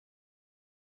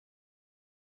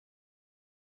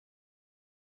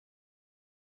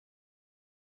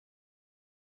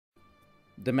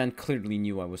The man clearly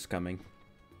knew I was coming.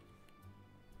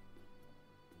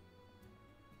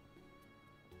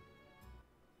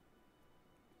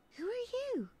 Who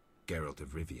are you? Geralt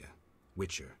of Rivia,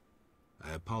 Witcher.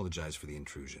 I apologize for the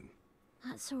intrusion.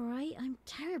 That's alright. I'm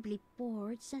terribly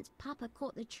bored since Papa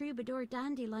caught the troubadour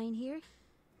Dandelion here.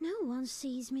 No one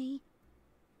sees me.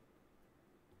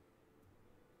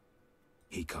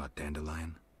 He caught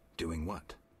Dandelion? Doing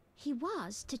what? He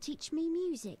was to teach me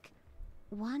music.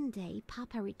 One day,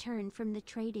 Papa returned from the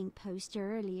trading post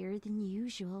earlier than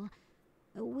usual.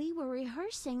 We were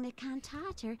rehearsing the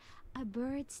cantata, A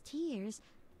Bird's Tears.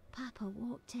 Papa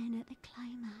walked in at the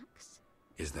climax.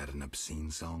 Is that an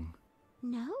obscene song?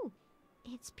 No,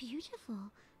 it's beautiful.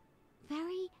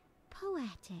 Very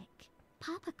poetic.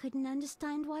 Papa couldn't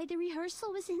understand why the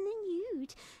rehearsal was in the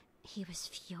nude. He was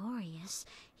furious.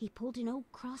 He pulled an old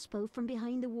crossbow from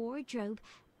behind the wardrobe.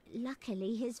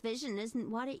 Luckily, his vision isn't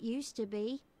what it used to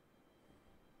be.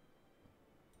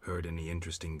 Heard any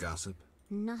interesting gossip?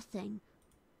 Nothing.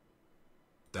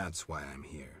 That's why I'm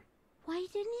here. Why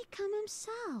didn't he come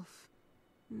himself?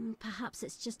 Perhaps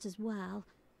it's just as well.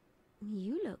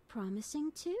 You look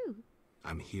promising too.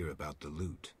 I'm here about the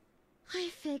loot. I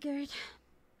figured.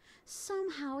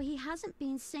 Somehow he hasn't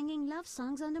been singing love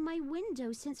songs under my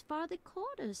window since Father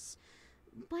caught us.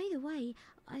 By the way,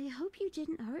 I hope you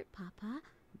didn't hurt Papa.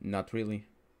 Not really.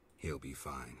 He'll be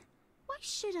fine. Why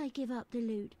should I give up the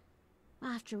loot?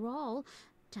 After all,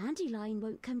 Dandelion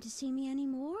won't come to see me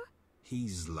anymore.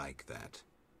 He's like that.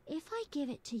 If I give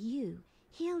it to you,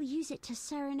 he'll use it to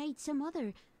serenade some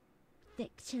other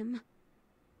victim.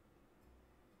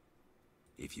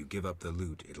 If you give up the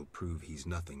loot, it'll prove he's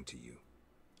nothing to you.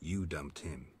 You dumped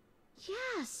him.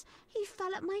 Yes, he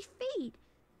fell at my feet.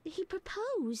 He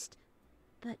proposed,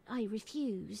 but I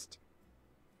refused.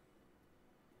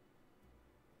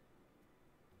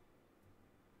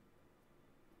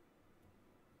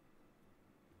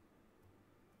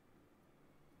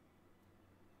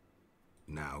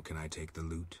 Now can I take the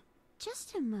loot?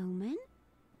 Just a moment.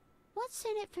 What's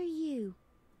in it for you?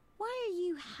 Why are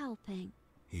you helping?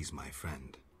 He's my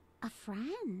friend. A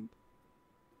friend?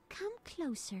 Come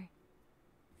closer.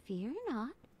 Fear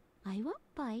not, I won't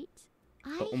bite.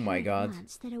 Oh my heard God.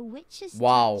 once that a witch's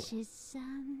Wow. touch is,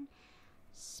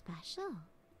 special.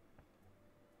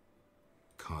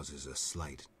 Causes a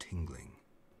slight tingling.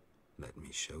 Let me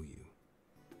show you.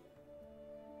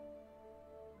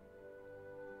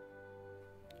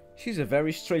 She's a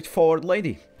very straightforward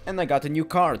lady. And I got a new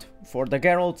card for the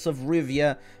Geralts of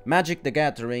Rivia Magic the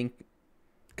Gathering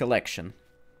collection.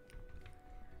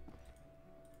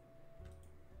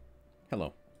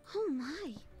 Hello. Oh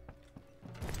my,